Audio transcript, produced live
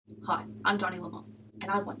Hi, I'm Donnie Lamont, and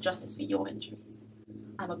I want justice for your injuries.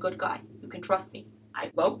 I'm a good guy. You can trust me.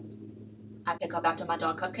 I vote. I pick up after my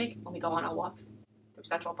dog Cupcake when we go on our walks through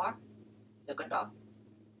Central Park. You're a good dog.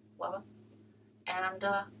 Lover. And,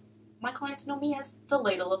 my clients know me as the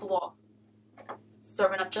ladle of law.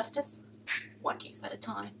 Serving up justice, one case at a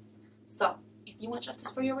time. So, if you want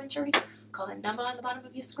justice for your injuries, call the number on the bottom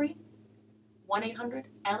of your screen,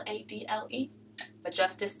 1-800-LADLE, for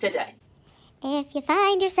justice today. If you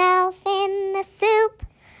find yourself in the soup,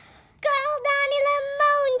 call Donnie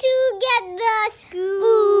Lamone to get the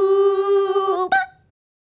scoop.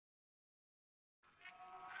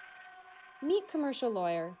 Meet commercial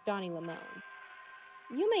lawyer Donnie Lamone.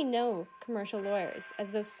 You may know commercial lawyers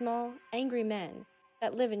as those small, angry men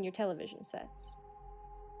that live in your television sets.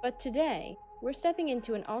 But today, we're stepping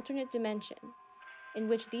into an alternate dimension in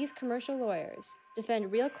which these commercial lawyers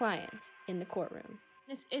defend real clients in the courtroom.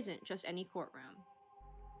 This isn't just any courtroom.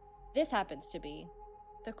 This happens to be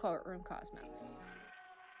the Courtroom Cosmos.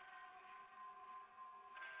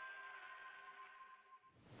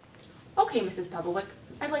 Okay, Mrs. Pebblewick,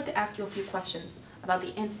 I'd like to ask you a few questions about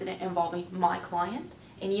the incident involving my client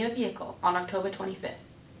in your vehicle on October 25th.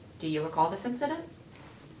 Do you recall this incident?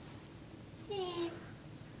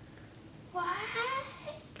 What?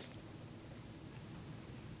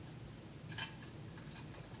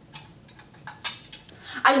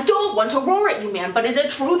 I don't want to roar at you, ma'am, but is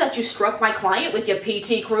it true that you struck my client with your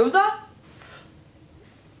PT Cruiser?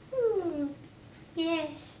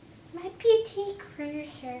 Yes, my PT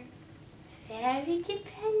Cruiser. Very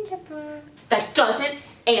dependable. That doesn't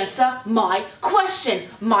answer my question.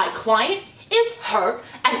 My client is hurt,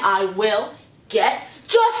 and I will get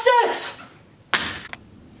justice!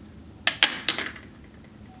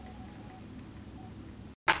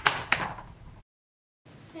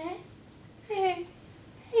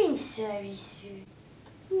 I'm sorry, sir.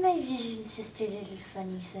 My vision's just a little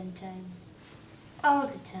funny sometimes. All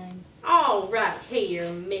the time. All right here,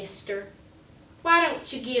 mister. Why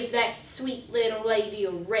don't you give that sweet little lady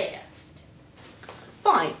a rest?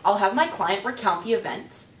 Fine, I'll have my client recount the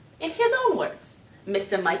events in his own words.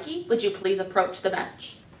 Mr. Mikey, would you please approach the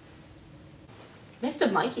bench?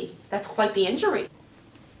 Mr. Mikey, that's quite the injury.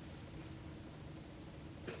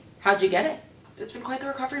 How'd you get it? It's been quite the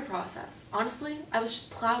recovery process. Honestly, I was just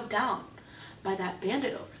plowed down by that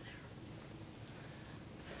bandit over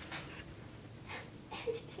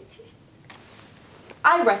there.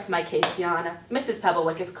 I rest my case, Yana. Mrs.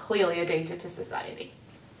 Pebblewick is clearly a danger to society.